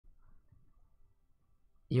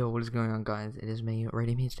Yo, what is going on, guys? It is me,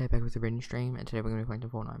 Radium here today, back with a brand new stream, and today we're going to be playing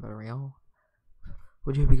some Fortnite Battle Royale.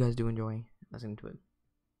 Would you hope you guys do enjoy listening to it?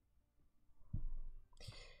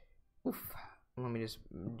 Oof. Let me just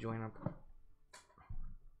join up.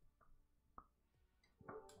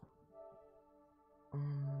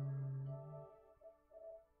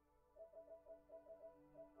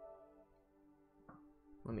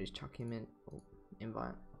 Let me just chuck him in. Oh,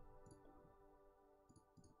 invite.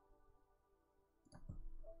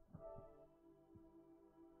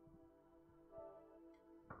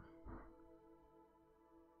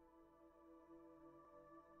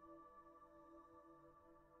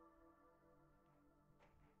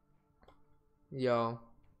 Yo.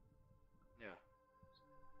 Yeah.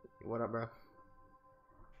 What up, bro?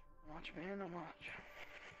 Much, man, not much.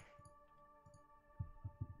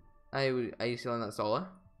 Hey, are you still in that solo?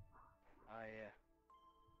 Yeah.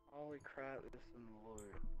 Holy crap, this is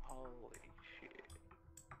loot. Holy shit.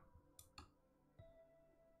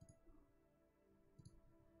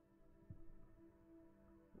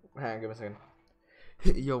 Hang on, give me a second.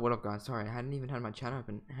 Yo, what up, guys? Sorry, I hadn't even had my chat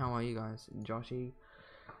open. How are you guys? Joshy,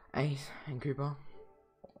 Ace, and Cooper.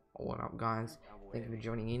 What up, guys? Thank you for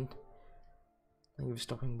joining in. Thank you for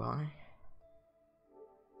stopping by.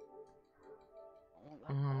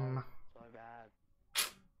 So bad.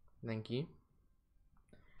 Thank you.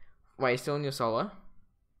 Wait, you still in your solo?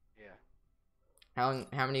 Yeah.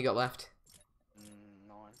 How many you got left?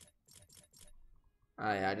 9.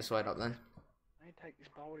 Oh yeah, I just wait up then. I need to take this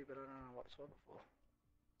body, but I don't know what to swap it for.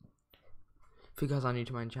 If you guys are new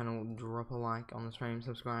to my channel, drop a like on the stream,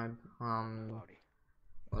 subscribe.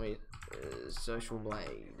 Let me social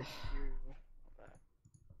blade.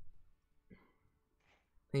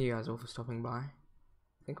 Thank you guys all for stopping by.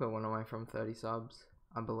 I think we're one away from 30 subs,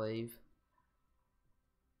 I believe.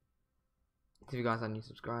 If you guys are new,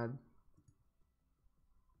 subscribe.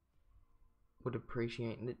 Would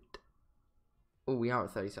appreciate it. Oh, we are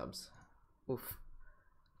at 30 subs. Oof.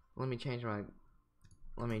 Let me change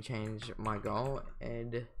my goal.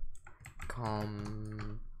 Ed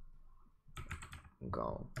com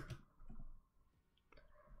goal.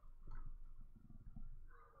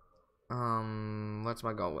 What's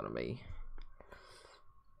my goal gonna be?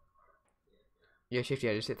 Yeah, Shifty,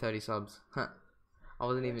 I just hit 30 subs. Huh. I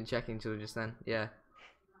wasn't even checking till just then. Yeah.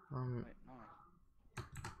 Wait, nice.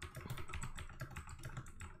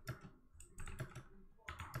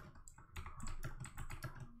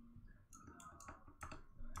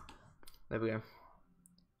 There we go.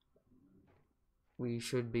 We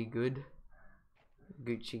should be good.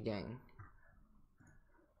 Gucci gang.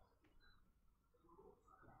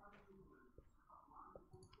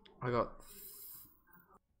 I got.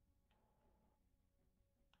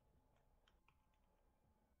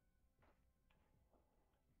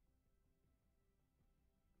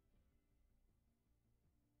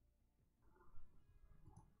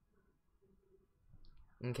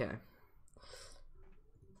 Okay.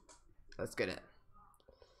 Let's get it.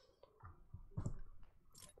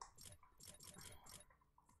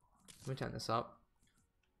 Let me turn this up.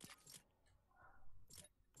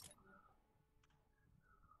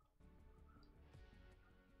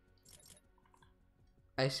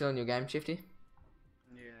 Are you still in your game, Shifty?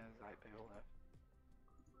 Yeah, there's 8 people left.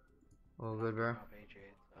 All good, bro.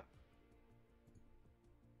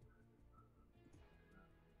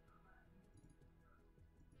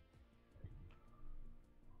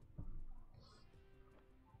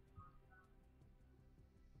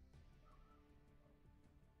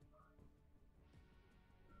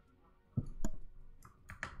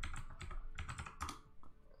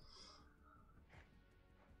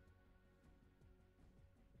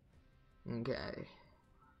 Okay.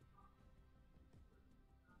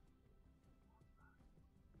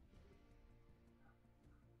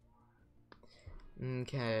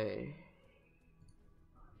 Okay.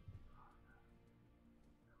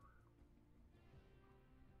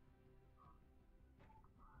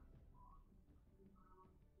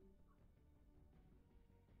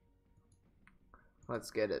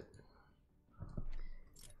 Let's get it.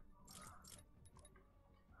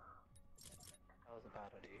 That was a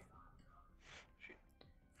bad idea. Shit.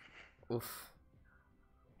 Oof.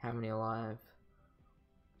 How many alive?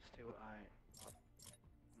 Still 8.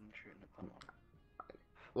 I'm shooting at someone.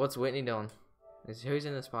 What's Whitney doing? Who's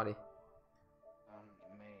in this party?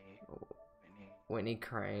 Me. Whitney,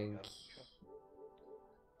 Craig.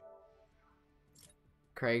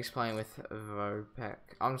 Craig's playing with Vopek.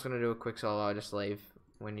 I'm just gonna do a quick solo. I'll just leave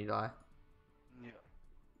when you die. Yeah.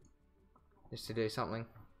 Just to do something.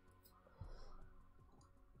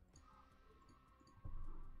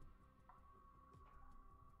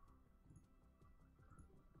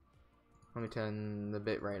 Let me turn the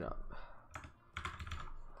bit rate up.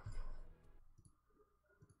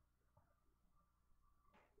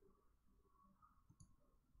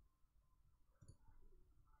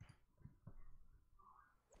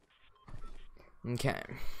 Okay,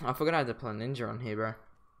 I forgot I had to play Ninja on here, bro.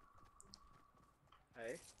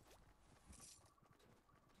 Hey?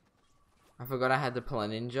 I forgot I had to play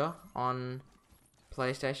Ninja on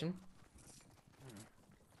PlayStation.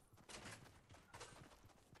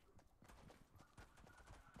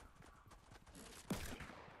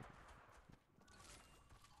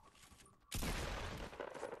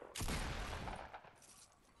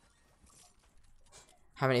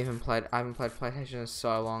 I haven't played PlayStation in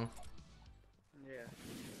so long. Yeah.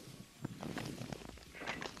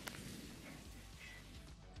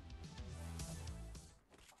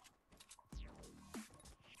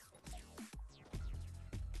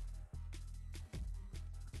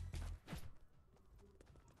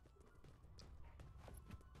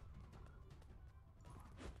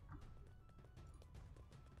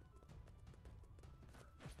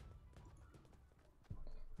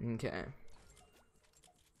 Okay.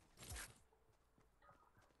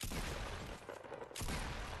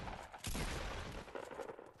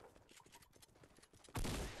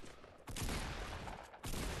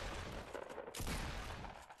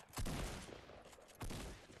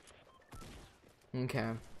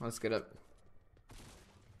 Okay, let's get it.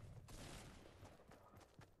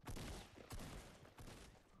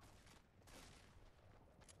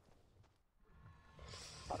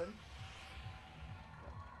 Pardon?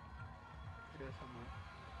 Go somewhere.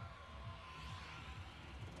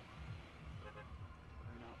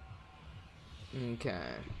 No. Okay.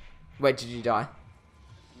 Wait, did you die?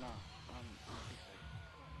 No.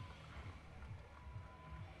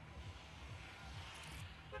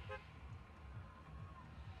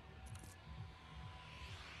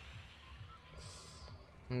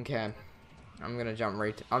 Okay. I'm gonna jump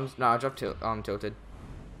right. No, I'll drop tilted.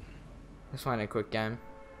 Let's find a quick game.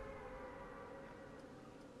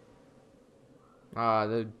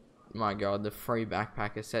 My god, the free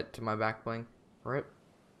backpack is set to my back bling. Rip.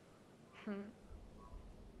 This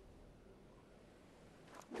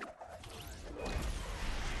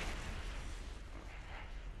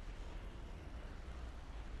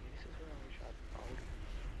is where I wish I'd rolled.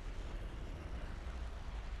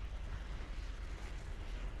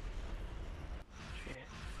 Shit.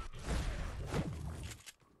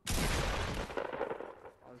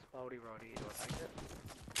 I was Baldy Roddy, do I take it?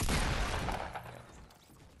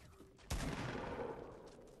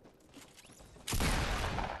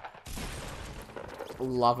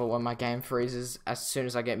 Love it when my game freezes as soon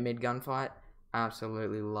as I get mid gunfight.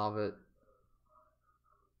 Absolutely love it.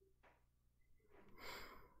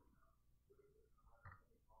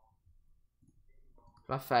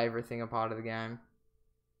 My favorite thing a part of the game.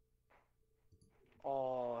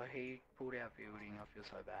 Oh, he pulled our building, I feel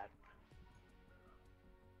so bad.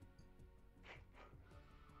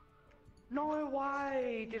 No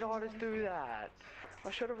way did I just do that.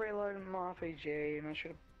 I should have reloaded my RPG and I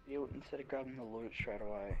should have built instead of grabbing the loot straight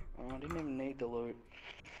away. Oh, I didn't even need the loot.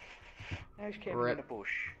 Now he's camping in the bush.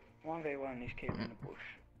 1v1, he's camping in the bush.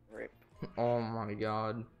 Rip. Oh my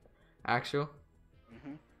god. Actual?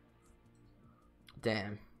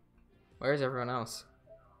 Damn. Where's everyone else?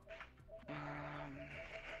 I'm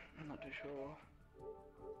not too sure.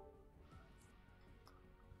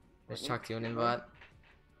 Just chucked you an invite.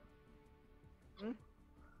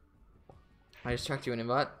 I just chucked you an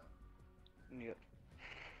invite. Yep.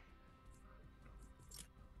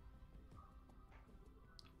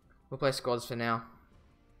 We'll play squads for now.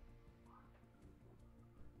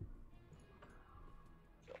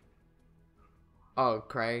 Oh,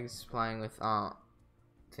 Craig's playing with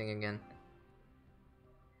thing again.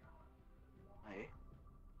 Hey.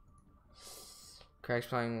 Craig's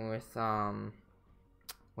playing with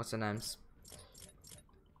what's the names?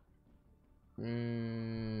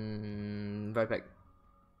 Vopek.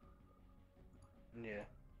 Yeah.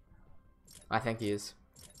 I think he is.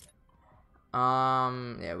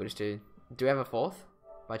 Yeah, we just do. Do we have a fourth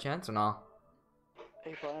by chance or no? Are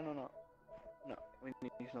you playing or not? No,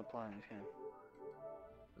 he's not playing this game.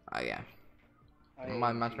 Oh yeah. Oh,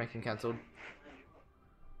 My matchmaking cancelled.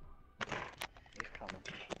 He's coming.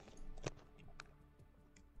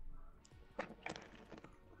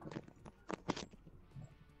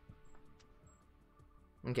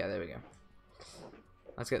 Okay, there we go.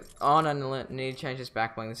 Let's get. Oh no, no, need to change this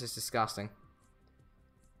back bling. This is disgusting.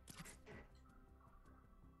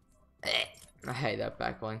 I hate that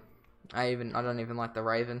back bling. I don't even like the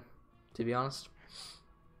Raven, to be honest.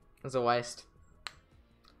 It's a waste.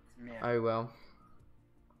 Yeah. Oh well.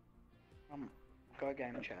 I'm Go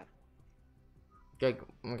game chat. Go.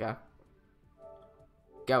 Okay.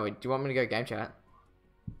 Go. Do you want me to go game chat?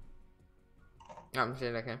 I'm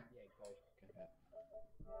saying okay.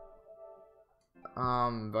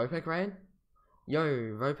 Vopek raid? Yo,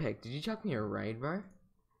 Vopek, did you chuck me a raid, bro?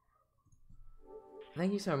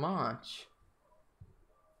 Thank you so much.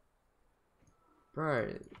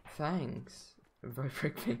 Bro, thanks.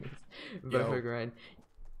 Vopek things. Vopek raid.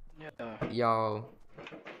 Yeah.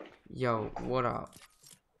 Yo, what up?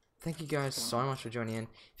 Thank you guys so much for joining in.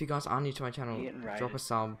 If you guys are new to my channel, drop a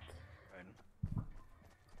sub.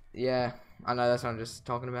 Yeah, I know that's what I'm just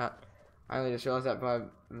talking about. I only just realized that by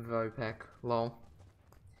Vopek. Lol.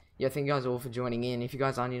 Yeah, thank you guys all for joining in. If you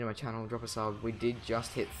guys are new to my channel, drop a sub. We did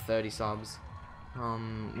just hit 30 subs.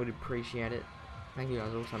 Would appreciate it. Thank you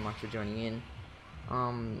guys all so much for joining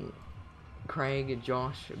in. Craig,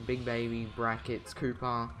 Josh, Big Baby, Brackets,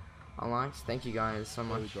 Cooper, Alex, thank you guys so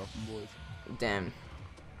much. Damn.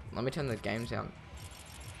 Let me turn the game down.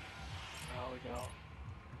 Oh, we go.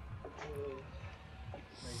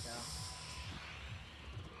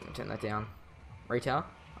 Let me turn that down. Retail?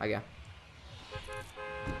 Okay.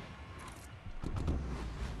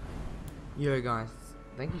 Yo guys,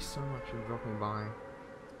 thank you so much for dropping by.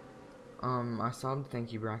 I subbed,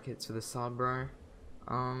 thank you Brackets for the sub, bro.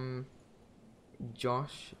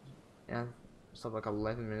 Josh, subbed like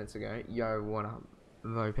 11 minutes ago. Yo, what up?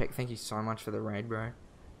 Vopek, thank you so much for the raid, bro.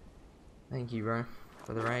 Thank you, bro,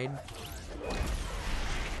 for the raid.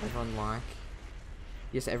 Everyone like.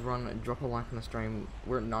 Yes, everyone drop a like on the stream.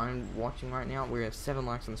 We're at 9 watching right now. We have 7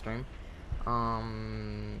 likes on the stream.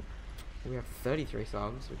 We have 33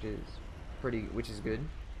 subs, which is good.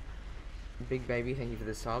 Big Baby, thank you for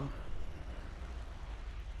the sub.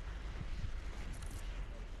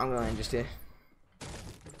 I'm gonna end just here.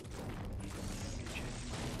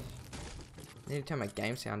 I need to turn my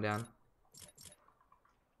game sound down.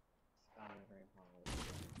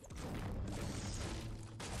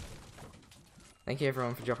 Thank you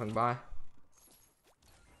everyone for dropping by.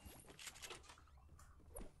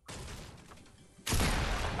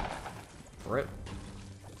 Rip.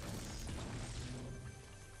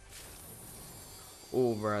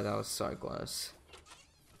 Oh, bro, that was so close.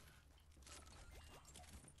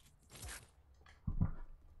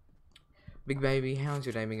 Big Baby, how's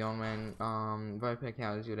your day been going, man? Vopek,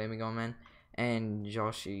 how's your day been going, man? And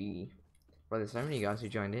Joshy. Bro, there's so many guys who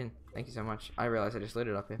joined in. Thank you so much. I realized I just lit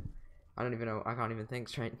it up here. I don't even know. I can't even think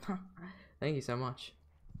straight. Thank you so much.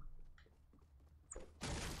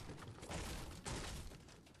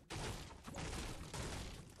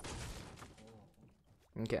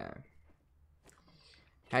 Okay.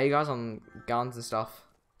 How you guys on guns and stuff?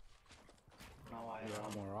 No,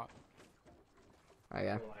 I'm alright.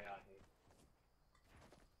 Okay.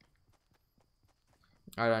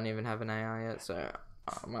 I don't even have an AI yet, so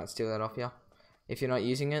I might steal that off you. If you're not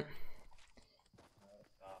using it.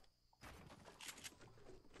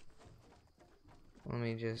 Let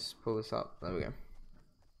me just pull this up. There we go.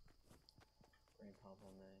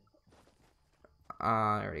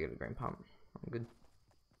 I already got a green pump. I'm good.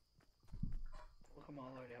 Look at my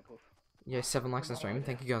load out, Buff. Yeah, 7 likes on stream.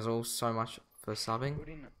 Thank you guys all so much for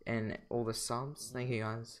subbing and all the subs. Thank you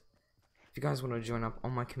guys. If you guys want to join up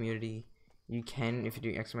on my community, you can. If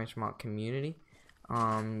you do ! community,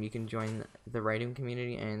 you can join the rating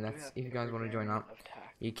community, and that's if you guys want to join up,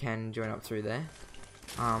 you can join up through there.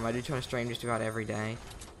 I do try to stream just about every day.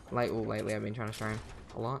 Lately I've been trying to stream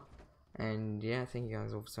a lot, and yeah, thank you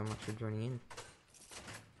guys all so much for joining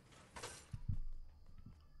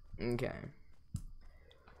in. Okay.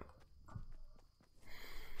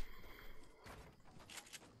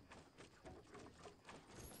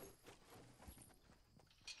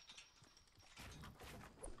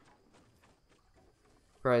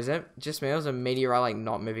 Bro, is that just me, or is a meteor like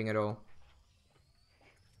not moving at all?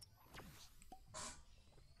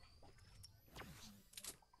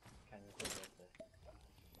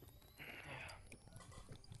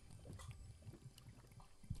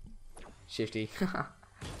 Shifty.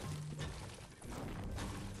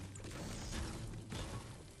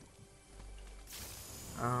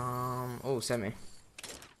 Oh, send me.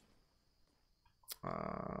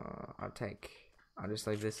 I'll just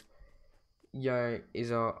leave this. Yo,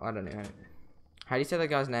 I don't know. How do you say that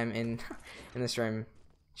guy's name in in the stream?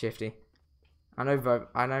 Shifty. I know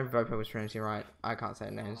Vopo was pronouncing right. I can't say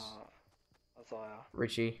names. Isaiah.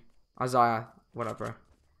 Richie. Isaiah. What up, bro?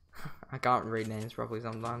 I can't read names properly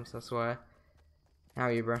sometimes, I swear. How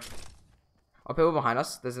are you, bro? Oh, people behind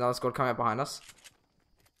us. There's another squad coming up behind us.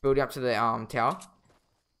 Building up to the tower.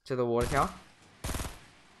 To the water tower.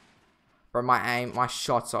 Bro, my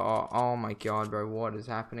shots are... Oh my god, bro. What is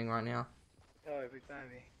happening right now? Yo, go, big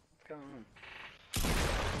baby. What's going on?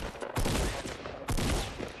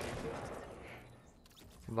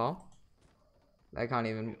 Vol? I can't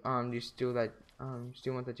even. Do you still that?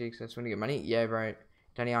 Still want the G? So want to get money? Yeah, bro.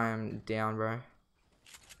 Danny, I am down, bro.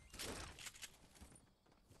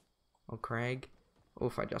 Oh, Craig.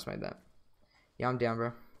 Oof, I just made that. Yeah, I'm down,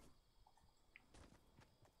 bro.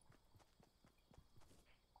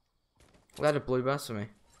 Well, that a blue burst for me.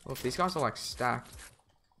 Oof, these guys are like stacked.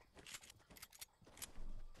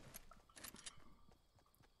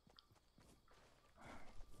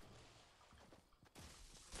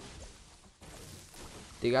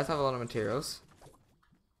 Do you guys have a lot of materials?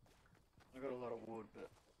 I got a lot of wood, but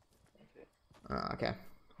that's it. Okay,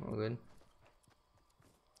 all good.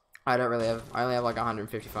 I don't really have. I only have like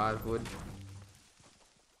 155 wood.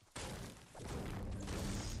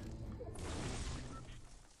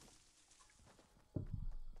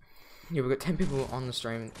 Yeah, we've got 10 people on the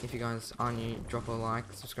stream. If you guys are new, drop a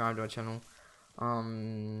like, subscribe to our channel.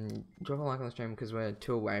 Drop a like on the stream because we're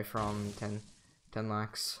 2 away from 10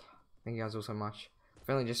 likes. Thank you guys all so much.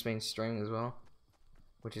 I've only just been streaming as well,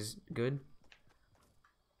 which is good.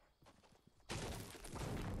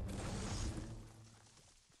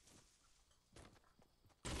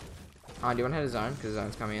 Do you want to head to zone? Because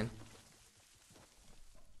zone's coming in.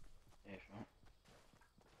 Yeah, sure.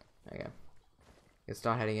 Okay. Let's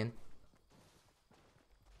start heading in.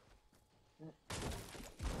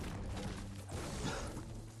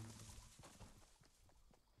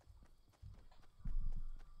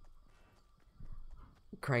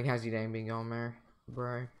 Craig, how's your day been going, man?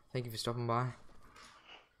 Bro, thank you for stopping by.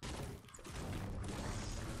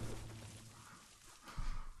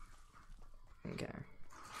 Okay.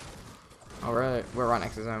 Oh, we're right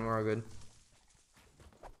next to zone. We're all good.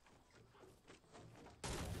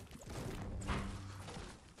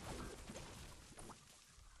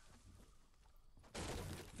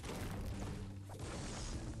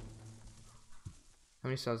 How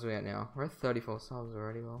many subs are we at now? We're at 34 subs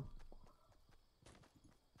already, well.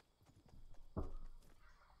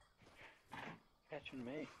 Catching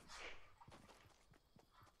me.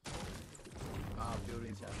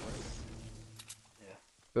 Buildings halfway. Yeah,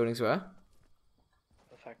 Buildings where?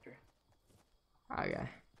 the factory. Okay.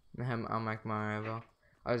 I'll make mine over.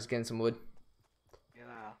 I was just getting some wood.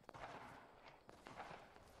 Yeah.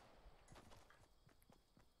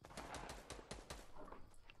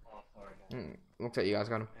 Oh, sorry. Looks like you guys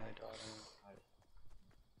got him. Yeah, I died.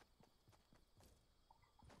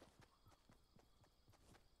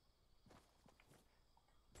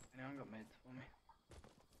 Anyone got meds for me?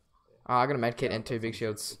 Oh, I got a med kit and 2 big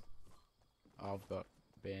shields. I've got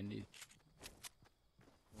bandage.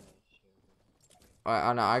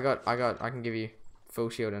 I know. I can give you full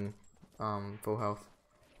shield and full health.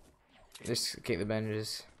 Just keep the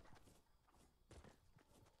bandages.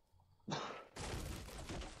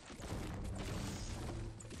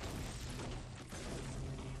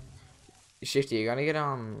 Shifty, you gonna get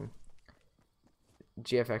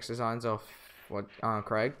GFX designs off what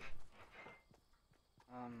Craig?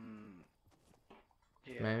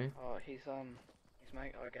 Yeah. Maybe. Oh, he's I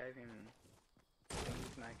gave him. I think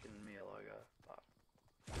he's making me a logo. But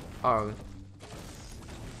Oh.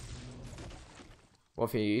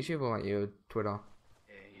 What, for your YouTube or like your Twitter?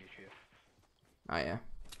 yeah, YouTube. Oh yeah.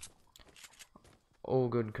 All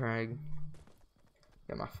good, Craig.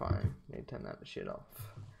 Get my phone. Need to turn that shit off.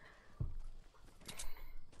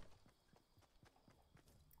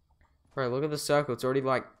 Bro, look at the circle. It's already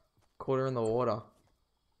like quarter in the water.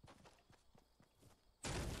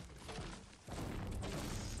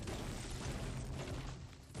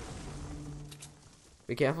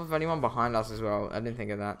 Be careful of anyone behind us as well. I didn't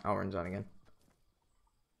think of that. Oh, we're in zone again.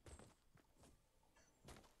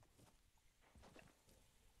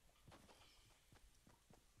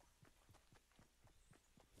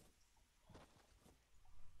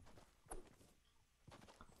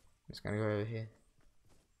 I'm just gonna go over here.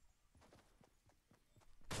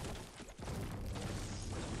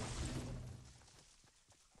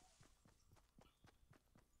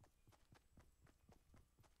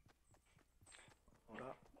 Hold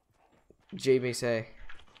up. GBC.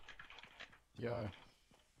 Yo.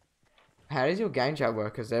 How does your game chat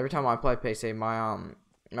work? Because every time I play PC,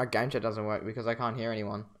 my game chat doesn't work because I can't hear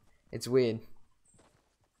anyone. It's weird.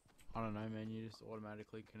 I don't know, man. You just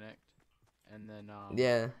automatically connect and then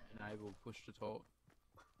Yeah. enable push to talk.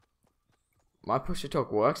 My push to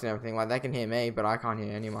talk works and everything. Like, they can hear me, but I can't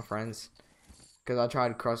hear any of my friends. Because I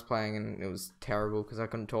tried cross playing and it was terrible because I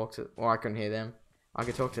couldn't talk to, or I couldn't hear them. I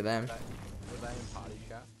could talk to them. Were they in party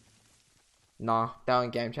chat? Nah, they were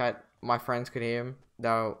in game chat. My friends could hear them.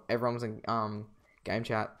 Though everyone was in game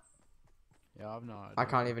chat. Yeah, I've no idea. I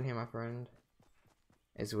can't even hear my friend.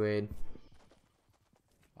 It's weird.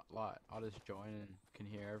 Like, I just join and can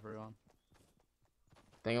hear everyone.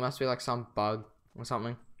 Think it must be like some bug or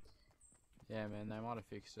something. Yeah, man, they might have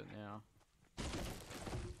fixed it now.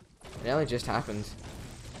 It only just happened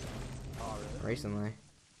Oh, really? recently.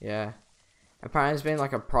 Yeah. Apparently it's been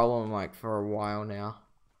like a problem like for a while now.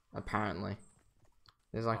 Apparently.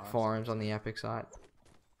 There's like Oh, that's forums on the Epic site.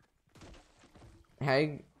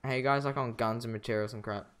 Hey you guys like on guns and materials and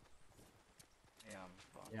crap? Yeah, I'm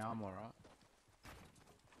fine. Yeah, I'm alright.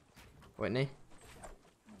 Whitney?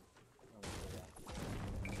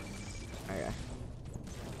 Okay.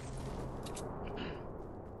 Do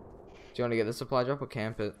you want to get the supply drop or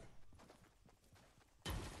camp it?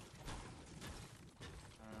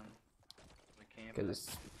 We camp Cause it.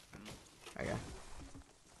 it's okay.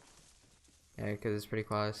 Yeah, cause it's pretty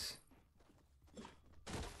close.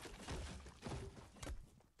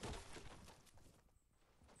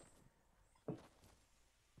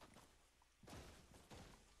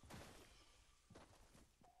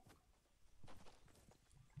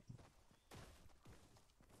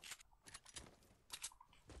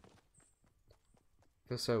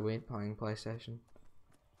 Feels so weird playing PlayStation.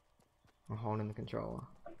 I'm holding the controller.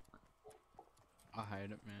 I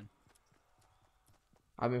hate it, man.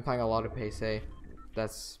 I've been playing a lot of PC.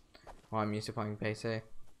 That's why I'm used to playing PC.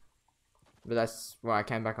 But that's why I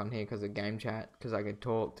came back on here because of game chat, because I could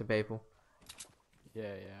talk to people. Yeah,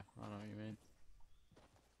 I know what you mean.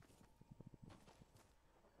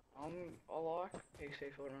 I like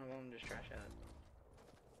PC Fortnite, I'm just trash at it.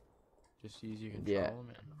 Just use your Yeah. controller,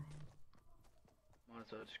 man. Might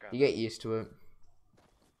as well just grab You get used to it.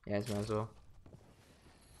 Yeah, might as well.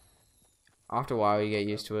 After a while, you get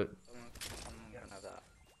used to it. Someone can have that.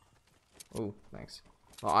 Oh, thanks.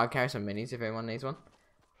 Well, I'll carry some minis if anyone needs one.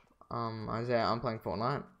 Isaiah, I'm playing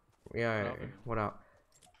Fortnite. Yeah, what up?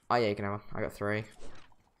 Oh yeah, you can have one. I got 3.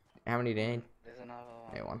 How many do you need? There's another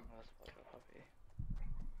one. Yeah, one. Let's put a copy.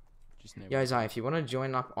 Just need Yo, one. Isaiah, if you want to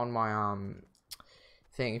join up on my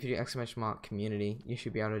thing, if you do ! community, you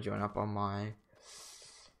should be able to join up on my,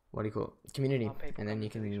 what do you call it? Community, Are people and then you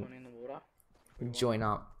coming to this can one in the water? If we join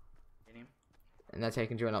wanna up, get him? and that's how you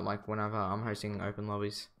can join up like whenever I'm hosting open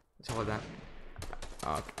lobbies, stuff like that.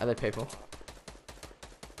 Oh, other people.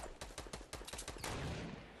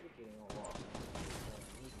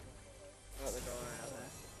 Got the guy out there.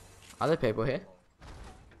 Other people here?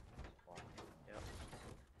 Yep.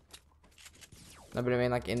 No, but I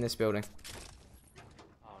mean like in this building.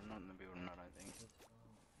 Oh, not in the building, I don't think.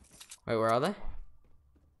 Wait, where are they?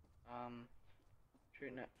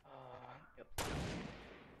 Shooting at, yep.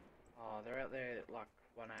 Oh, they're out there at like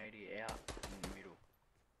 180 out in the middle.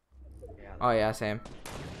 Yeah. Oh yeah, I see him.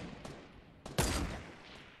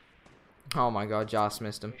 Oh my god, just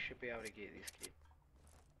missed him. We should be able to get this kid.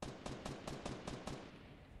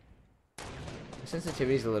 The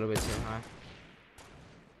sensitivity's a little bit too high.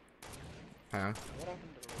 Hang on. What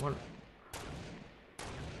happened to the What?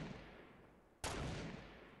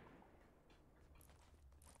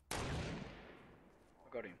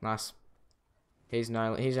 I got him. Nice. He's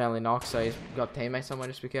only knocked, so he's got teammates somewhere.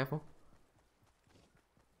 Just be careful.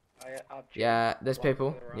 Oh, yeah, up Yeah, there's One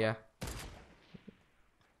people. further up. Yeah.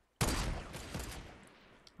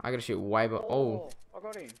 I gotta shoot way, but oh, I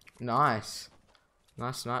got him. nice,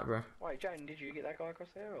 nice snipe, bro. Wait, Jaden, did you get that guy across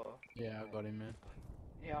there or? Yeah, I got him, man.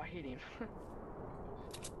 Yeah, I hit him.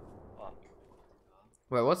 Oh,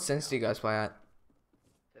 Wait, what sense do you guys play at?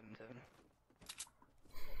 7-7.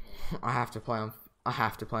 I have to play on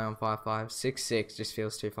 5.5. 6.6 just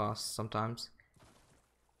feels too fast sometimes.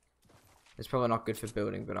 It's probably not good for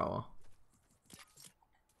building, but oh well.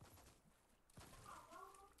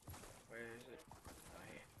 Where is it?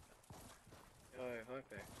 Oh, here. Oh,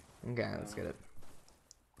 okay. Okay, let's get it.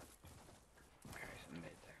 Carry some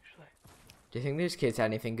meds actually. Do you think these kids had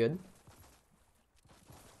anything good?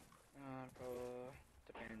 Probably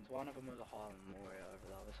depends. One of them was a Highland Warrior over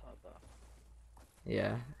the other side, but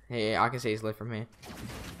Yeah, I can see his lift from here.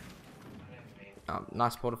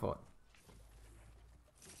 Nice porta fort.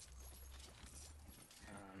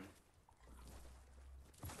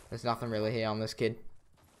 There's nothing really here on this kid.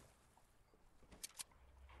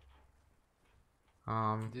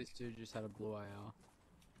 This dude just had a blue AR.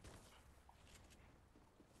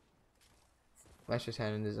 Let's just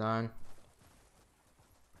head into zone.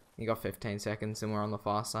 You got 15 seconds and we're on the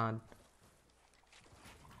far side.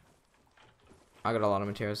 I got a lot of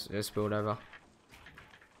materials just spilled over.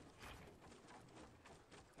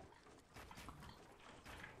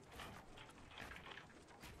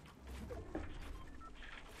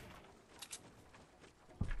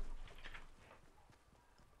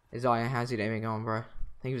 Isaiah, how's your day been going, bro?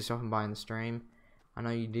 Thank you for stopping by in the stream. I know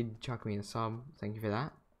you did chuck me a sub. Thank you for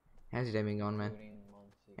that. How's your day been going, man?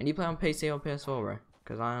 And you play on PC or PS4, bro?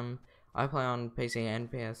 Because I play on PC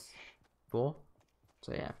and PS4. So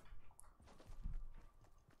yeah.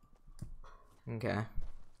 Okay.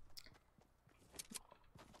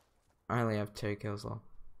 I only have 2 kills left.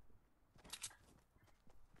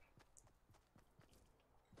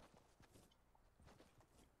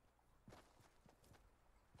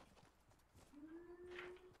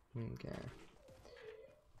 Okay.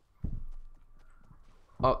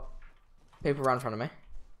 Oh, people right in front of me.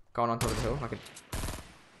 Going on top of the hill. I could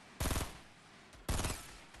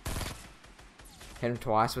hit him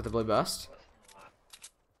twice with the blue burst.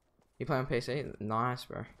 You play on PC? Nice,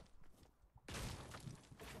 bro.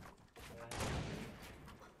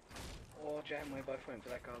 Oh, Jam, we both went for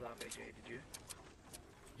that guy's RPG, did you?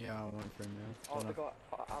 Yeah, I went for him, man. Oh, the guy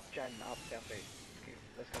up, Jam, up, southeast.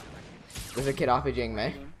 Let's go back. There's a kid RPGing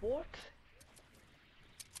me. What?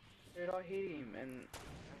 Dude, I hit him, and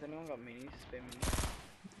has anyone got minis? Spare minis?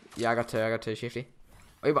 Yeah, I got two, Shifty.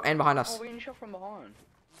 Oh, and behind us. Oh, we shot from behind.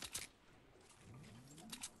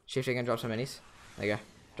 Shifty can drop some minis. There you go.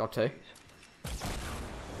 Drop 2. Take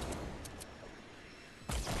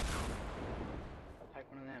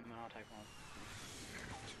one of them, and I'll take one.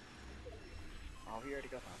 Oh, we already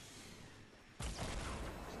got that.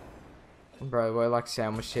 Bro, we're like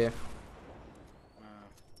sandwiched here.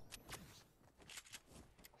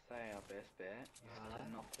 Say our best bet is to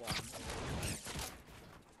knock one.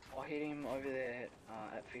 I hit him over there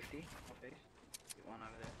at 50. Hit one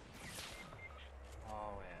over there.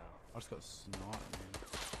 Oh wow. I just got sniped, man.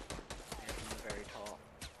 Yeah, from the very top.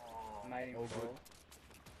 Made him Oh, fall.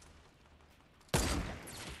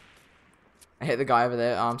 I hit the guy over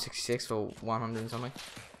there, 66 for 100 and something.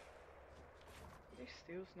 He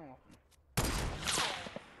still sniping.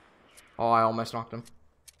 Oh, I almost knocked him.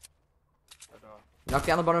 Knocked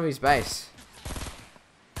down the bottom of his base.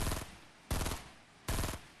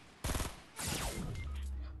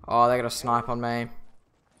 Oh, they got a snipe on me.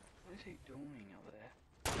 What is he doing over there?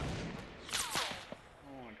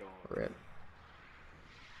 Oh my god. Rip.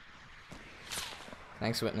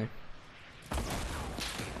 Thanks, Whitney.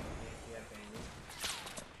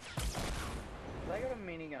 They got a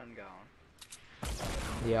minigun going.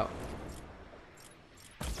 Yep.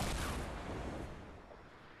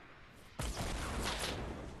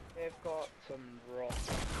 They've got some rockets.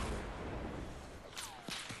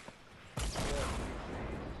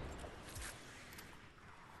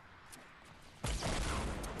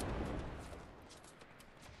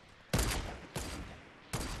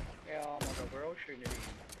 Yeah, oh my god, we're all shooting at him.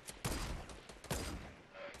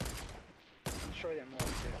 Destroy them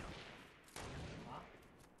walls too.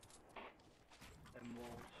 Them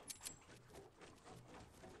walls.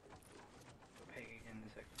 We'll peek again in a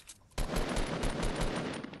second.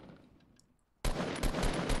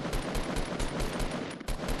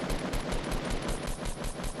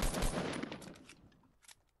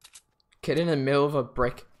 Kid in the middle of a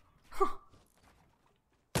brick. I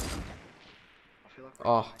feel like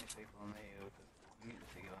Oh. people on the hill, but we need to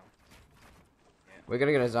figure out. We're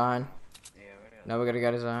gonna get a zone. Yeah, we're gonna. No, we're gonna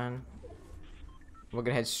get a zone. We're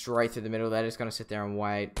gonna head straight through the middle. They're just gonna sit there and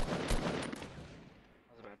wait. I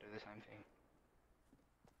was about to do the same thing.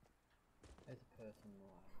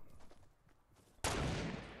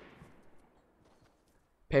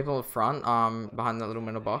 People in front, behind that little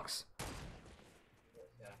middle box.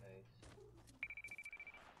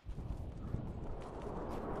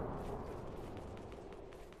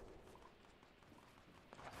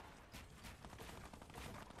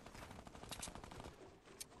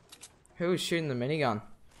 Who was shooting the minigun?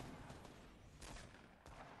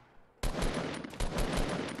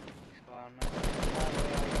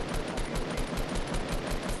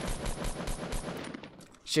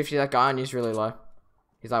 Shifty, that guy on you's really low.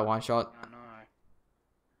 He's like one shot. I know.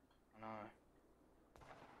 I know.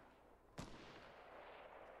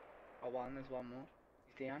 Oh, one, there's one more.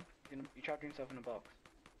 He's down. He trapped himself in a box.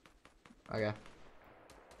 Okay.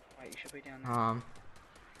 Wait, you should be down there. Oh,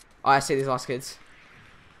 I see these last kids.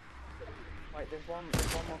 Wait, there's one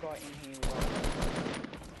more guy in here with us.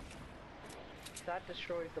 If that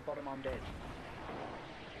destroys the bottom, I'm dead.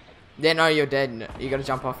 Yeah, no, you're dead. You gotta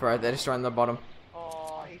jump off, bro. They're destroying the bottom.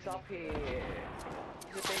 Oh, he's up here.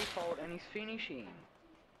 He's a default and he's finishing.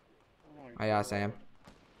 Oh, yeah, I see him.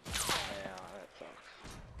 Yeah, that sucks.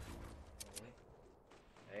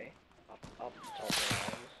 Hey, up top of the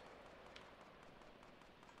house.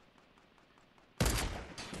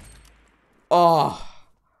 Oh,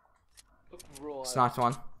 Look right. sniped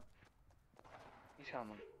one. He's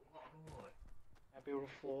coming. Now build a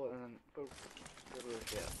floor and then build a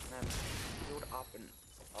roof out. And then build up and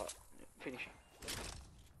finish it.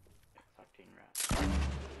 Sucked in rat.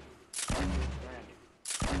 Around it.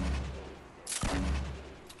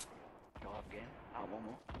 Go up again. Up one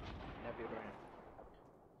more. Now build around.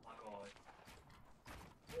 My god.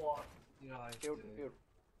 What? You guys Build, do? build.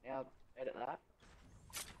 Now edit that.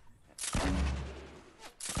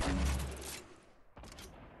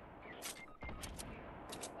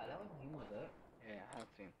 That was him, was it? Yeah,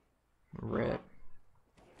 that's him. Rip.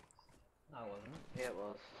 No, it wasn't. Yeah, it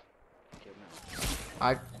was. Killed me.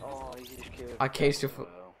 I Oh, you just killed. I cased your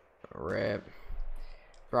Well, rip.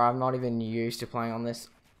 Bro, I'm not even used to playing on this.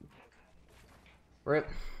 Rip.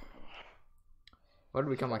 What did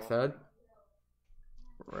we come like third?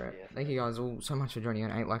 Rip. Yeah. Thank you guys all so much for joining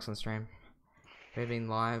in. 8 likes on stream. We've been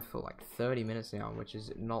live for like 30 minutes now, which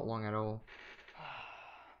is not long at all.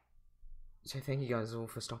 So thank you guys all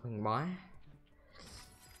for stopping by.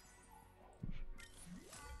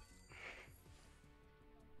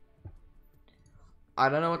 I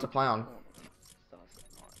don't know what to play on. Starts at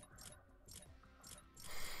 9.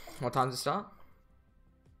 What time does it start?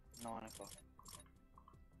 9 o'clock.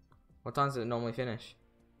 What time does it normally finish?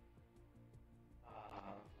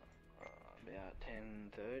 About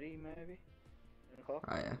 10:30 maybe? 10 o'clock?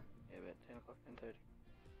 Oh yeah. Yeah, about 10 o'clock, 10:30.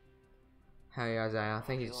 How are you guys are?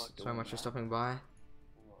 Thank you feel like so doing much for that. stopping by.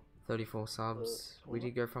 34 subs. We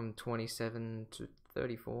did go from 27 to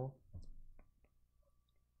 34.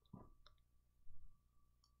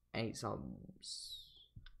 8 subs.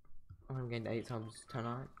 I'm getting 8 subs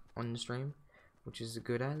tonight on the stream, which is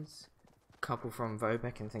good as. Couple from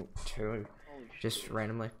Vobek and I think 2 Holy just shit.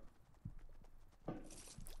 randomly.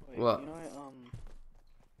 Wait, What? You know,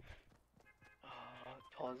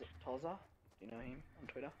 Tozza? Do you know him on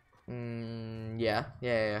Twitter? Yeah.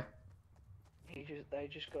 They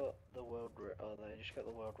just got the world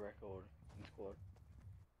record in squad.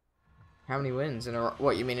 How many wins in a row?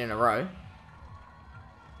 What, you mean in a row?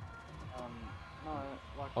 No,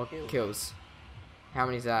 like Or kills? How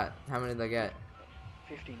many's that? How many did they get?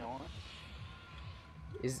 59.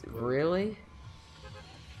 Is really?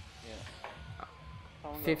 Yeah.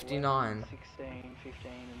 Someone got 59. 11, 16,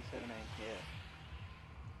 15, and 17. Yeah.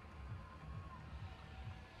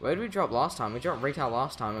 Where did we drop last time? We dropped retail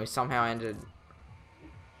last time and we somehow ended.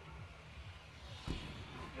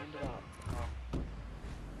 Ended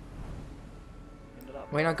up.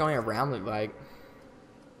 We're not going around it like.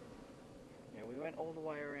 Yeah, we went all the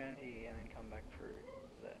way around here and then come back through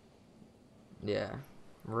there. Yeah.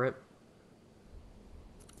 Rip.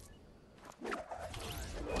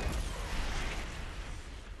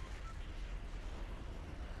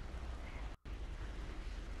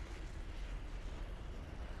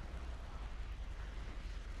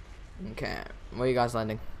 Okay. Where are you guys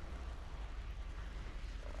landing?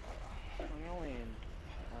 I'm only in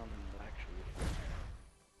actually.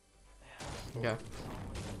 Okay.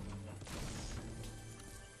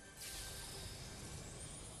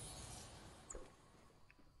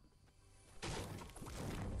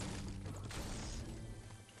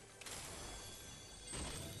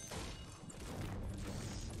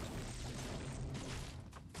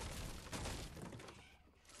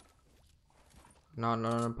 Not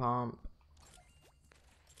on a pump.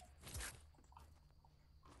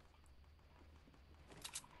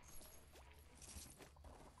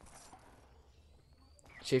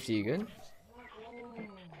 Shifty, you good?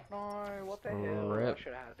 No, what the hell? Rip. I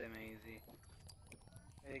should have had them easy.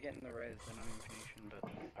 They're getting the res, they're not even finishing, but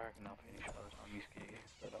I reckon I'll finish by the time you scare you,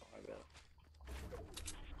 so don't worry about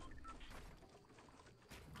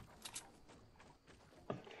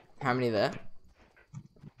it. How many there?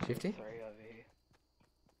 Shifty? 3 over here.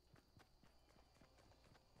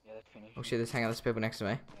 Yeah, that's finished. Oh shit, there's hang out, there's people next to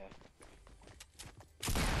me. Yeah.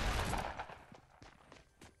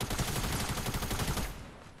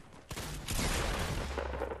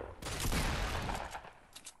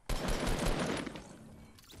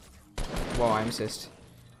 Whoa, aim assist.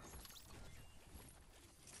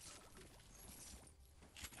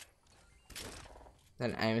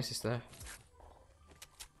 Then aim assist there.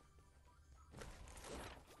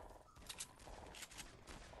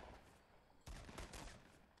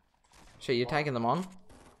 Shit, you're taking them on?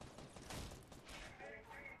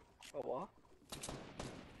 Oh, what?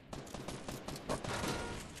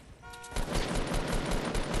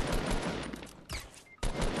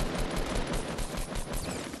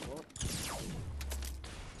 What?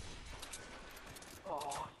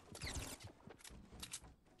 Oh.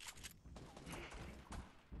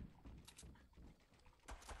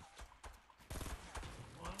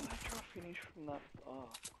 Why did I try to finish from that? Oh.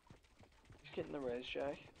 He's getting the res,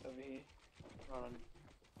 Jay, over here. Right on.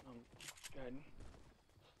 Good.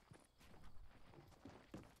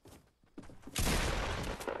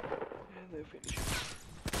 Yeah, they're finished.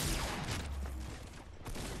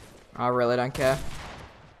 I really don't care.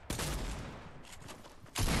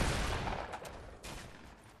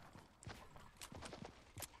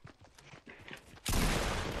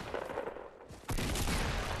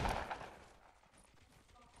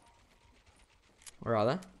 Where are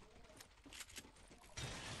they?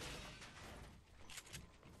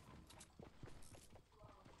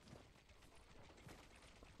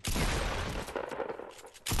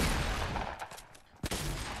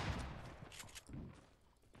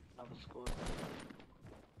 Another squad.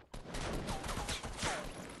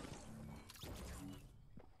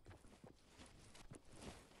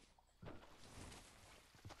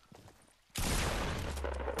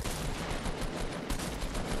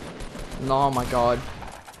 Oh my god.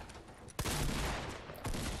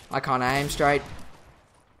 I can't aim straight.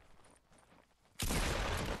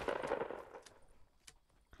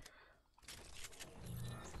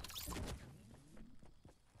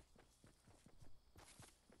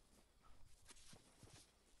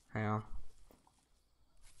 Hang on.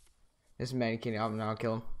 This is mannequin up and I'll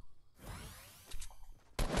kill him.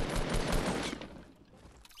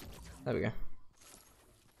 There we go.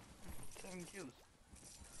 7 kills.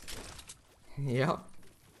 Yep.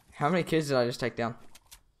 How many kids did I just take down?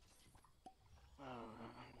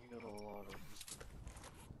 You got a lot of them.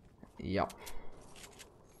 Yep.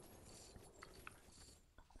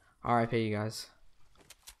 RIP, you guys.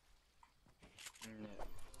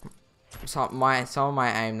 Yeah. Some of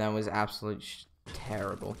my aim though was absolute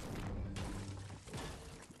terrible.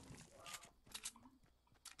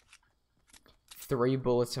 Three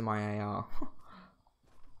bullets in my AR.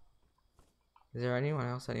 Is there anyone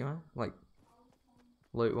else anyway? Like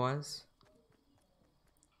loot wise?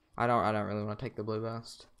 I don't really want to take the blue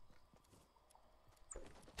burst.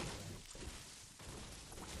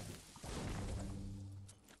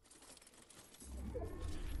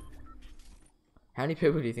 How many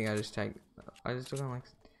people do you think I just take? I just took on like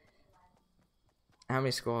how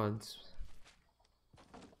many squads?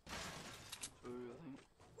 2, I think.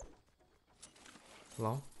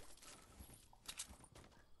 Lol.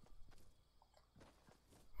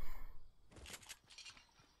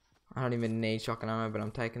 I don't even need shotgun ammo, but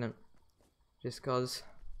I'm taking it just cause.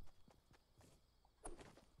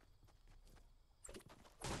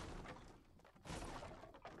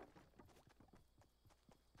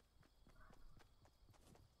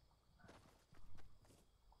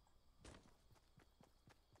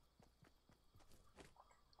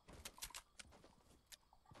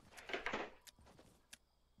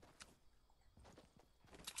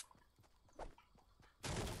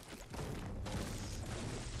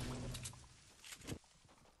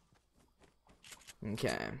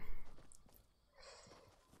 Okay.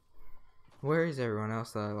 Where is everyone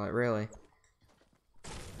else though? Like, really?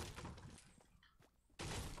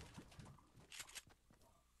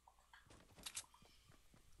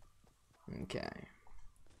 Okay.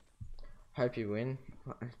 Hope you win.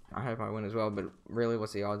 I hope I win as well, but really,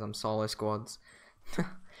 what's the odds? I'm solo squads.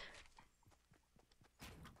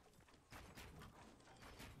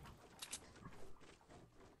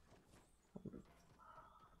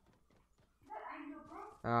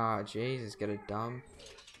 Ah, Jesus, get a dub.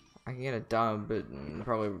 I can get a dub, but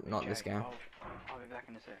probably not this game. I'll be back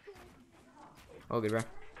in a sec. All good, bro.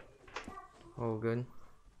 All good.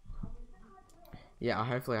 Yeah,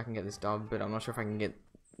 hopefully I can get this dub, but I'm not sure if I can get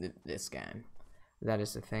this game. That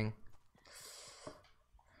is the thing.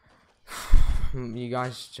 You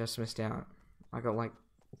guys just missed out. I got like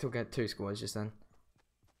took out 2 squads just then.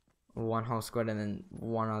 One whole squad and then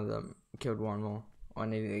one of them killed one more. I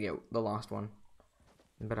needed to get the last one,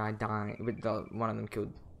 but I died. But one of them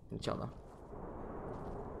killed each other.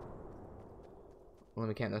 Let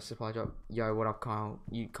me count the supply drop. Yo, what up, Kyle?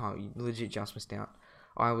 You legit just missed out.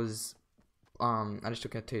 I just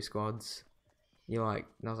took out 2 squads. That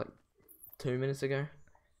was like 2 minutes ago.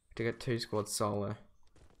 Took out 2 squads solo.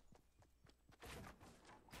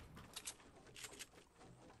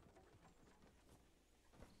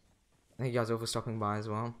 Thank you guys all for stopping by as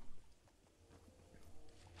well.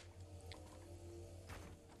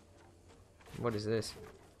 What is this?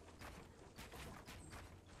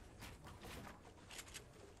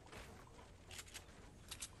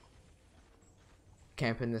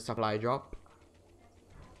 Camping the supply drop.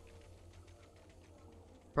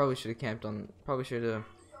 Probably should have camped on. Probably should have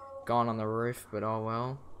gone on the roof, but oh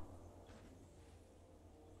well.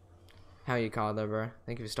 How are you, Carl, though, bro?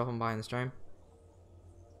 Thank you for stopping by in the stream.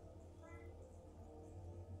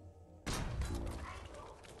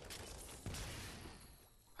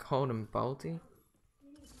 Cold and bolty.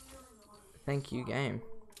 Thank you, game.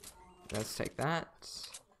 Let's take that.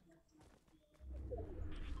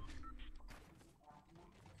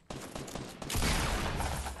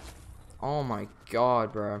 Oh my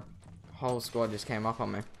god, bro. Whole squad just came up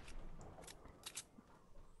on me.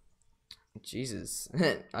 Jesus.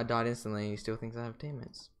 I died instantly. He still thinks I have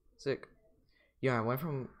teammates. Sick. Yeah, I went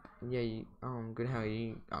from... Yeah, good, how are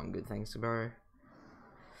you? I'm good, thanks, bro.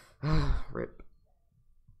 Rip.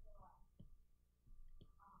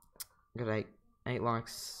 Got 8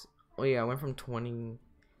 likes. Oh yeah, I went from 27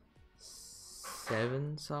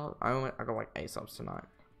 subs. I got like 8 subs tonight,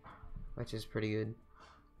 which is pretty good.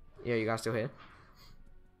 Yeah, you guys still here?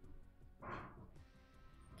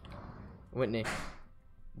 Whitney,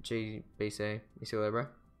 GBC, you still there, bro?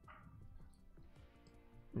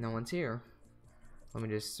 No one's here. Let me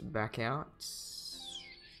just back out.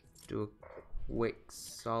 Do a quick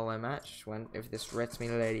solo match. If this lets me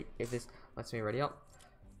ready up.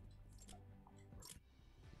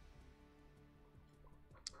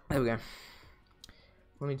 There we go.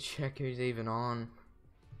 Let me check who's even on.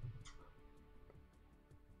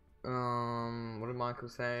 What did Michael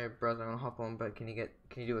say? Brother, I'm gonna hop on, but can you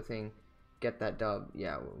do a thing? Get that dub.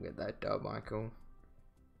 Yeah, we'll get that dub, Michael.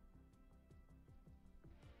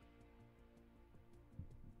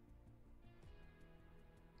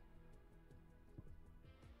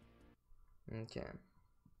 Okay.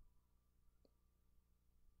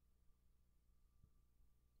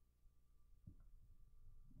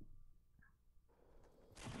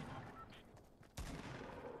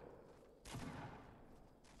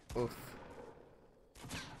 Oof.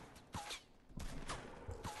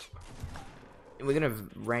 We're gonna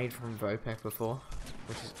raid from Vopek before,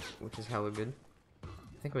 which is hella good. I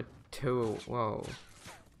think we're 2. Whoa.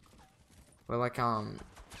 We're like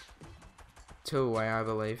 2 away, I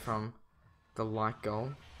believe, from the like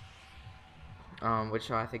goal.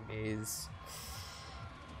 Which I think is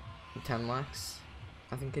 10 likes.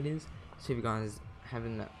 I think it is. So if you guys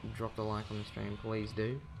haven't dropped a like on the stream, please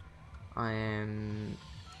do. I am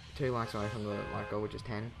 2 likes away from the like goal, which is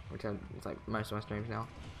 10, which is like most of my streams now.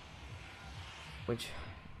 Which,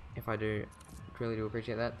 if I do, really do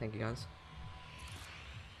appreciate that. Thank you guys.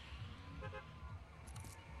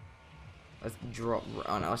 Let's drop.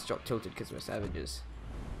 Oh no, let's drop tilted because we're savages.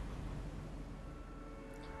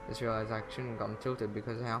 Just realized I shouldn't have gotten tilted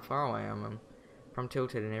because of how far away I am from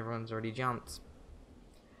tilted, and everyone's already jumped.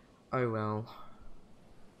 Oh well.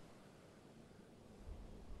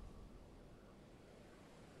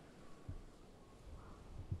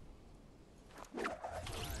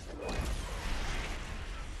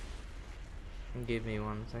 Give me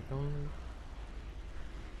 1 second.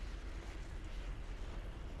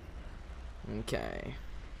 Okay.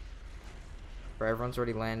 Bro, everyone's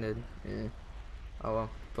already landed. Yeah. Oh well,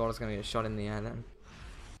 thought I was gonna get shot in the air then.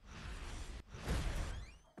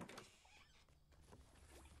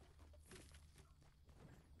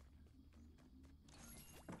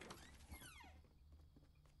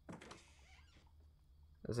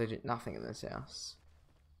 There's legit nothing in this house.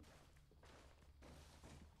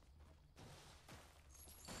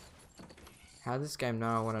 How did this game know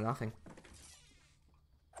I wanted nothing?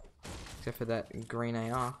 Except for that green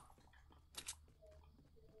AR.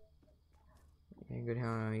 Yeah, good,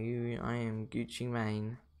 how are you? I am Gucci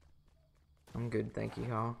Mane. I'm good, thank you,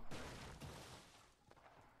 Carl.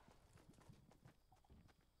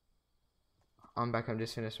 I'm back, I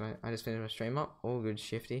just finished my stream up. All good,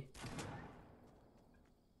 Shifty.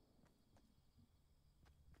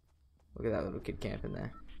 Look at that little kid camping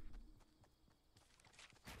there.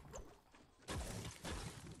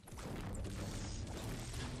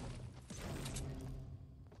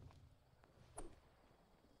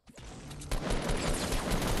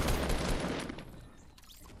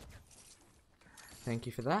 Thank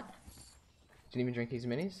you for that. Didn't even drink these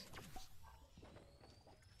minis.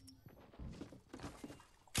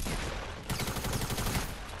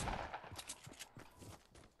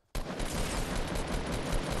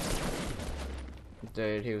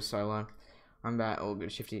 Dude, he was so low. I'm back. All good.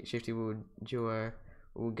 Shifty will duo.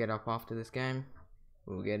 We'll get up after this game.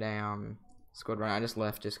 We'll get a squad run. I just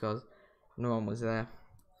left just cause no one was there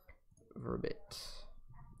for a bit.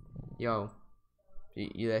 Yo,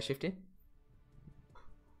 you there, Shifty?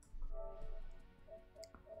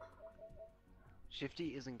 Shifty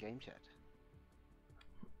is in game chat.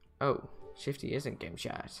 Oh, Shifty isn't game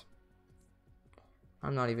chat.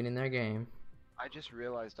 I'm not even in their game. I just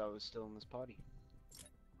realized I was still in this party.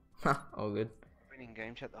 Ha, all good. I've been in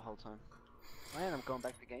game chat the whole time. Man, I'm going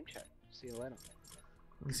back to game chat. See you later.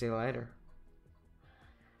 See you later.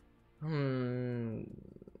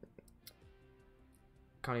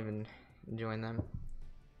 can't even join them.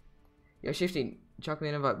 Yo, Shifty, chuck me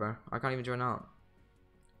an invite, bro. I can't even join out.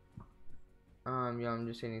 Yeah, I'm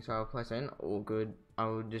just hitting solo place in. All good. I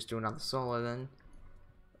will just do another solo then.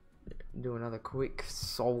 Do another quick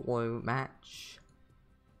solo match.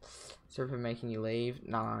 Sorry for making you leave.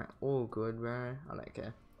 Nah, all good, bro. I don't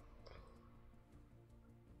care.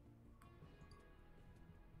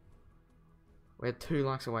 We're 2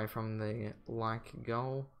 likes away from the like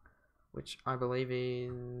goal, which I believe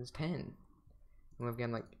is 10. And we've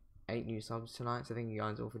gained like 8 new subs tonight, so thank you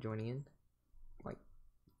guys all for joining in. Like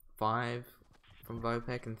 5 from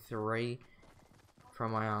Vopek and 3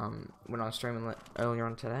 from my when I was streaming earlier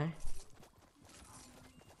on today.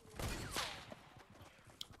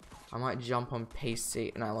 I might jump on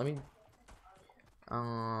PC. No, let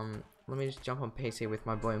me just jump on PC with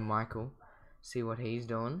my boy Michael, see what he's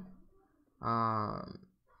doing.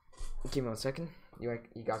 Give me 1 second. You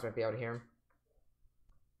guys might be able to hear him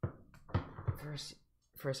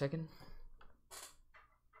for a second.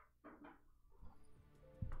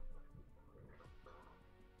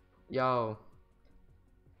 Yo,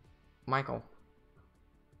 Michael.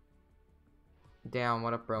 Damn,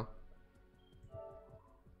 what up, bro?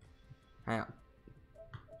 Hang on.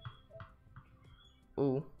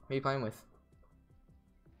 Ooh, who are you playing with?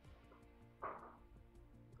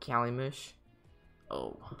 Calimush.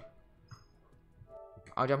 Oh.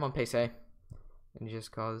 I'll jump on PC. And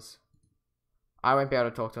just cause I won't be able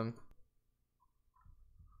to talk to him.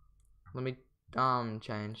 Let me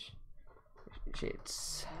change.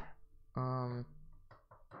 Shit.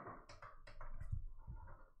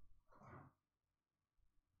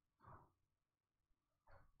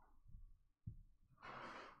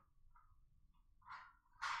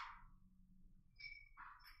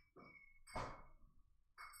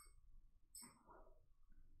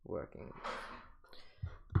 Working.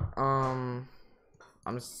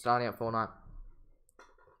 I'm starting at Fortnite.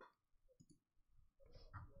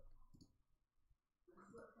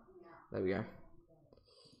 There we go.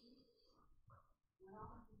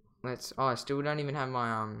 Let's. Oh, I still don't even have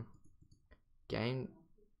my game.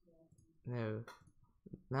 No,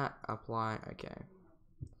 not apply. Okay.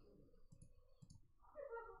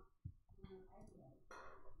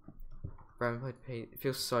 Bro, I haven't played P. It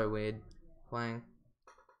feels so weird playing.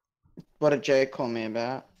 What did Jay call me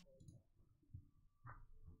about?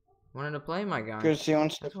 Wanted to play my guy. Because he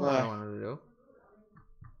wants to That's what I play. wanted to do.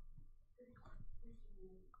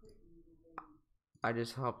 I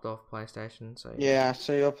just hopped off PlayStation, so Yeah,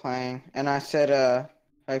 so you're playing. And I said,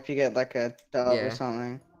 hope you get like a dub Yeah. or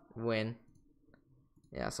something. win.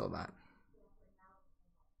 Yeah, I saw that.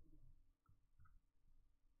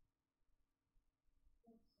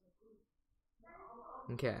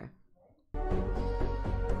 Okay.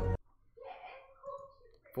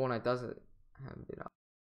 Fortnite does it have a bit up.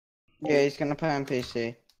 Yeah, he's gonna play on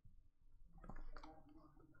PC.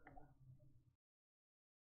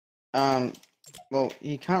 Well,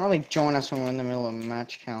 you can't really join us when we're in the middle of a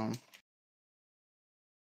match, Callum.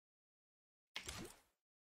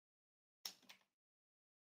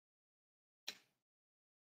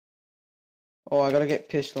 Oh, I gotta get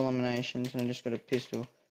pistol eliminations, and I just got a pistol.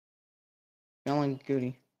 Feeling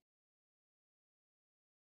goody.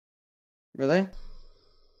 Really?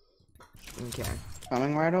 Okay.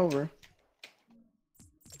 Coming right over.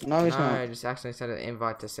 No, he's No, I not. just accidentally said an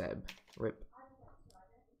invite to Seb. Rip.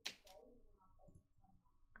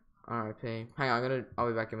 RIP. Hang on, I'll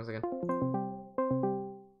be back in a second.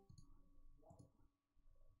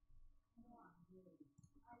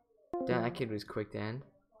 Damn, that kid was quick to end.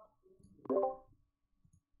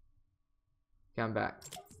 Come back.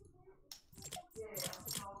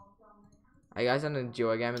 Are you guys on a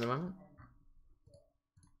duo game at the moment?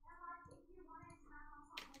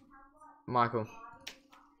 Michael,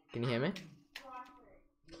 can you hear me?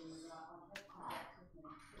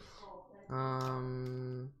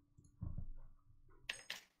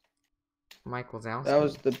 Michael's out. That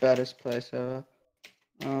was the baddest place ever.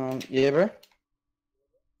 Yeah, bro.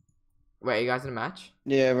 Wait, you guys in a match?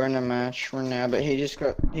 Yeah, we're in a match right now, but he just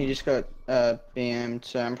got BM'd,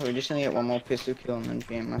 so I'm probably just gonna get one more pistol kill and then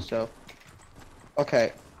BM myself.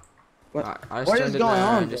 Okay. What? I What is going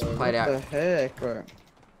on? Just Bro? played What out. the heck, bro?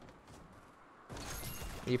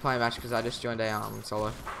 You play a match because I just joined a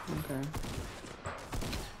solo. Okay.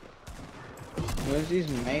 Where's these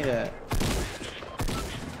made at?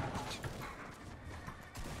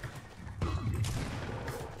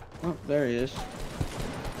 Oh, there he is.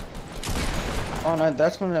 Oh no,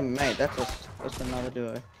 that's not a mate. That's another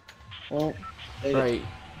duo. Well, they Right.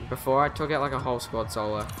 Before I took out like a whole squad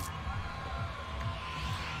solo.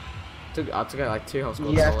 I have to go like 2 whole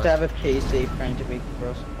squads. You have to have a PC friend to be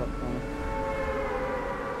cross platform.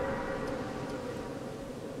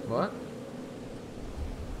 What?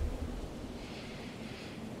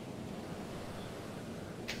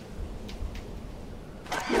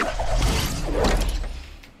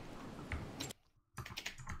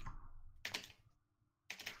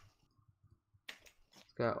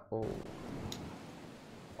 Let's go. Oh.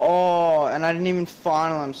 Oh, and I didn't even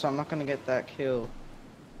final him, so I'm not gonna get that kill.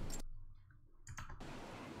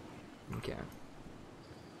 Okay.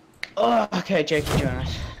 Oh, okay, Jake, join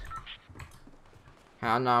us.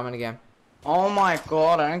 How? No, I'm in a game. Oh my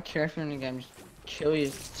god, I don't care if you're in the game, just kill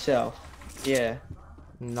yourself. Yeah.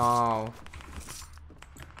 No.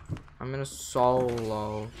 I'm in a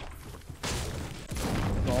solo.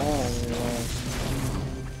 Oh.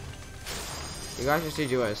 You guys just do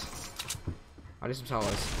duos. I'll do some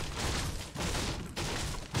solos.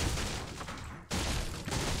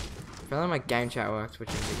 I feel like my game chat works, which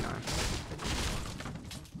would be nice.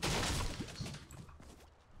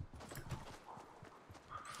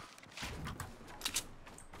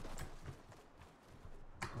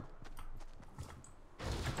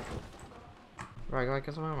 Right, like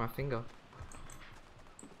something on my finger.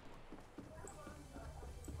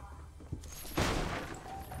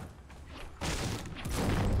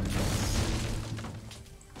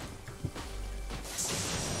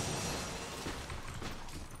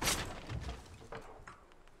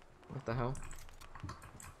 What the hell?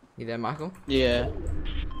 You there, Michael? Yeah.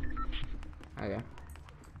 Okay.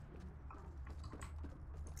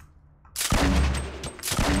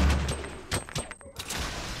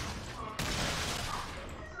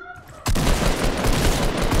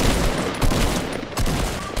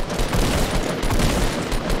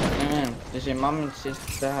 Man, does your mum and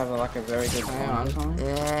sister have like a very good Hang bond or on. something?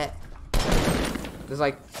 Yeah. There's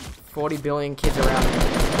like 40 billion kids around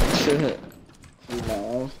me.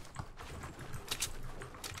 No.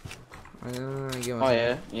 Give Oh us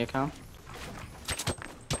yeah, you can.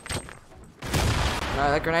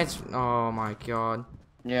 No, that grenade's. Oh my god.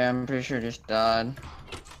 Yeah, I'm pretty sure it just died.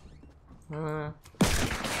 Uh.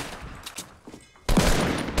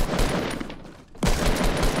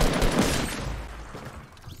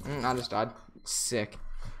 I just died. Sick.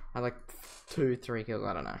 I had like 2-3 kills.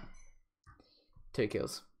 I don't know. 2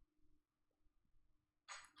 kills.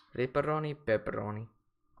 Ripperoni, pepperoni.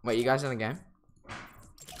 Wait, you guys in the game?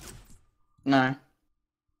 No.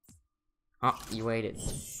 Oh, you waited.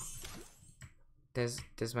 Does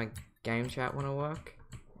my game chat wanna work?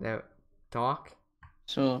 There, talk?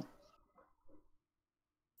 So.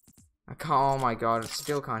 I can't. Oh my god! I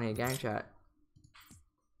still can't hear game chat.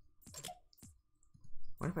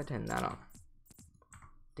 What if I turn that on?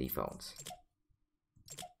 Defaults.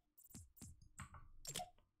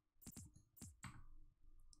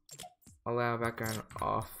 Allow background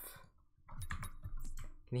off.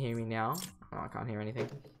 Can you hear me now? Oh, I can't hear anything.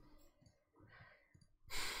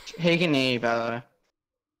 He can hear you, by the way.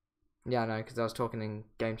 Yeah, I know, because I was talking in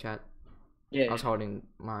game chat. Yeah. I was holding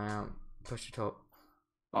my push to talk.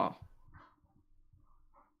 Oh.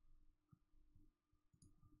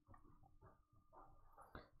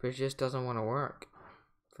 But it just doesn't want to work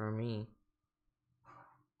for me.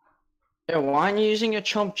 Yeah, why aren't you using your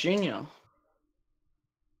Chomp Jr.?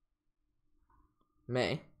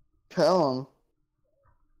 Me? Callum.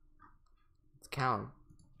 It's Callum.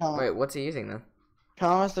 Callum. Wait, what's he using then?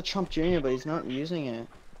 Callum has the Chomp Jr., but he's not using it.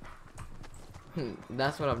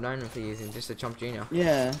 That's what I've known him for using, just a Chomp Jr.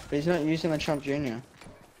 Yeah, but he's not using the Chomp Jr.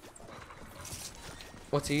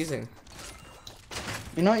 What's he using?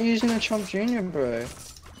 You're not using the Chomp Jr., bro.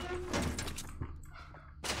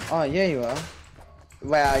 Oh, yeah, you are.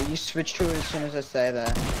 Wow, you switched to it as soon as I say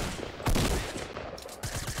that.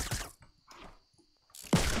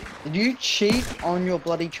 Did you cheat on your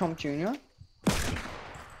bloody Chomp Jr.?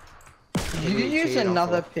 Did you Did he use cheat on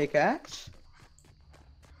another for? pickaxe?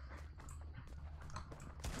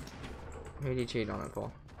 Who did he cheat on it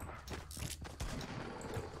for?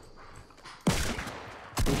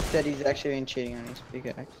 He said he's actually been cheating on his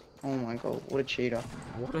pickaxe. Oh my god, what a cheater.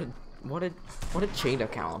 What a cheater,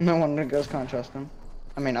 Callum. No wonder girls can't trust him.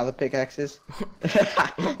 I mean, other pickaxes.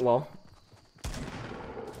 Well,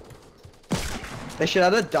 They should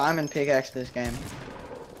add a diamond pickaxe to this game.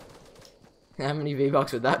 how many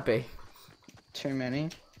V-Bucks would that be? Too many.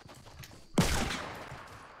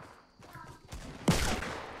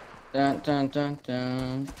 Dun dun dun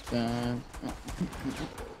dun dun.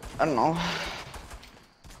 I don't know.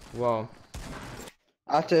 Whoa.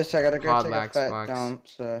 After this, I gotta go Hard take lag a fat spikes. dump,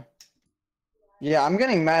 so... Yeah, I'm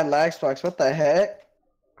getting mad lag spikes, what the heck?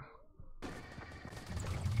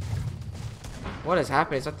 What has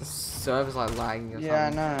happened? It's like the server's like lagging or Yeah,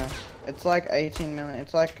 I something. know. It's like 18 million.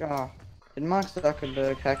 It's like, did Mark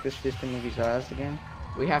Zuckerberg hack the system with his eyes again?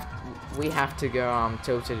 We have to go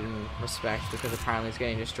tilted in respect because apparently it's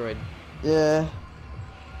getting destroyed. Yeah.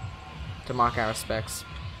 To mark our respects.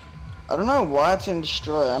 I don't know why it's in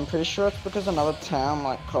destroy. I'm pretty sure it's because another town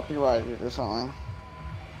like copyrighted it or something.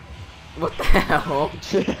 What the hell?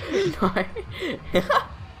 No.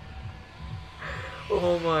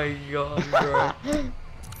 Oh my god, bro.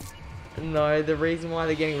 No, the reason why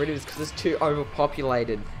they're getting rid of it is because it's too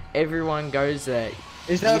overpopulated. Everyone goes there.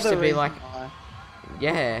 Is that used the to be reason like, why?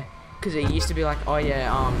 yeah, because it used to be like, oh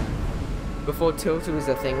yeah, before Tilted was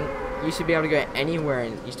a thing, you used to be able to go anywhere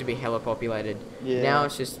and it used to be hella populated. Yeah. Now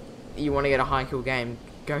it's just, you want to get a high kill game,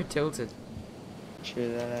 go Tilted.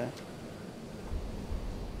 True that.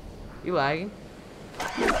 You lagging?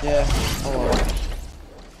 Yeah. Oh.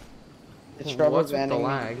 It's rubber What's with the banding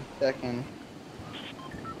lag? me. Second.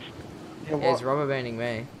 Yeah, Yeah, it's rubber banding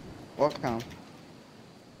me. What come?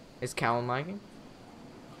 Is Callum lagging?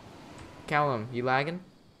 Callum, you lagging?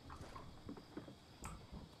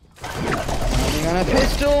 You got a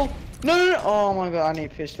pistol? No! Oh my god, I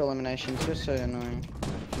need pistol elimination. It's just so annoying.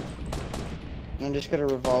 And I just got a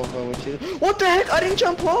revolver, which is— What the heck? I didn't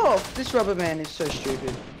jump off! This rubber band is so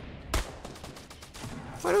stupid.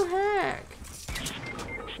 What the heck?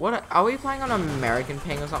 What are we playing on American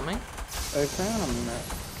ping or something? Okay,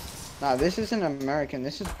 nah, this isn't American.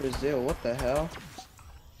 This is Brazil. What the hell?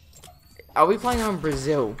 Are we playing on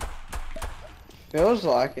Brazil? Feels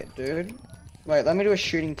like it, dude. Wait, let me do a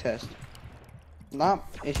shooting test. Nah,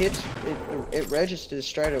 it hits. It registers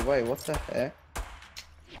straight away. What the heck?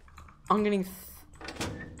 I'm getting.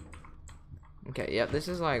 Okay, yeah, this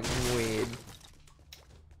is like weird.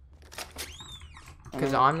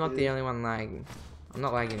 Because I'm not the only one lagging. I'm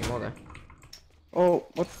not lagging anymore though. Oh,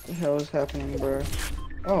 what the hell is happening, bro?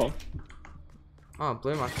 Oh. Oh,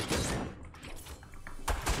 Blue Mush is dead.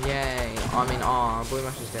 Yay. I mean, oh, Blue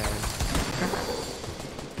Mush is dead.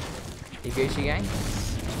 You Gucci gang?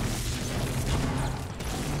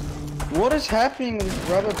 What is happening with this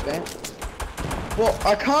rubber band? Well,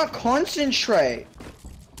 I can't concentrate.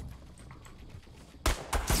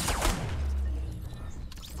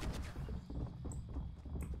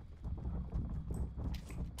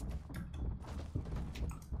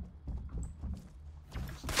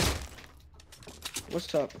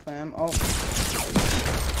 What's up, fam? Oh.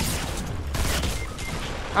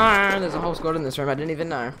 Ah, there's a whole squad in this room. I didn't even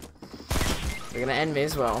know. They're gonna end me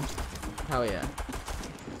as well. Hell yeah.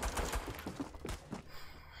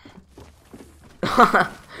 Oh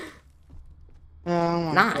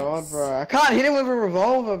my Nice. god, bro. I can't hit him with a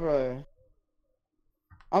revolver, bro.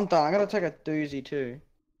 I'm done. I gotta take a doozy too.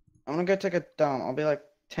 I'm gonna go take a dump. I'll be like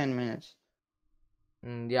 10 minutes.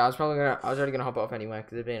 Yeah, I was already gonna hop off anyway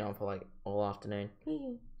because it's been on for like all afternoon.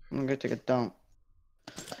 I'm gonna go take a dump.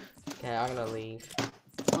 Okay, I'm gonna leave.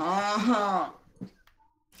 Uh-huh.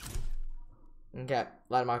 Okay,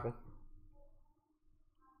 later, Michael.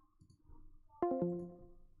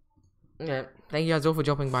 Okay, thank you guys all for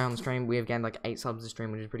dropping by on the stream. We have gained like 8 subs this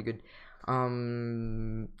stream, which is pretty good.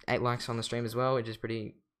 8 likes on the stream as well, which is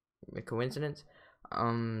pretty a coincidence.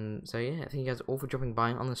 So yeah, thank you guys all for dropping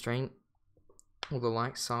by on the stream. All the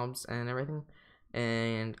likes, subs, and everything.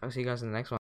 And I'll see you guys in the next one.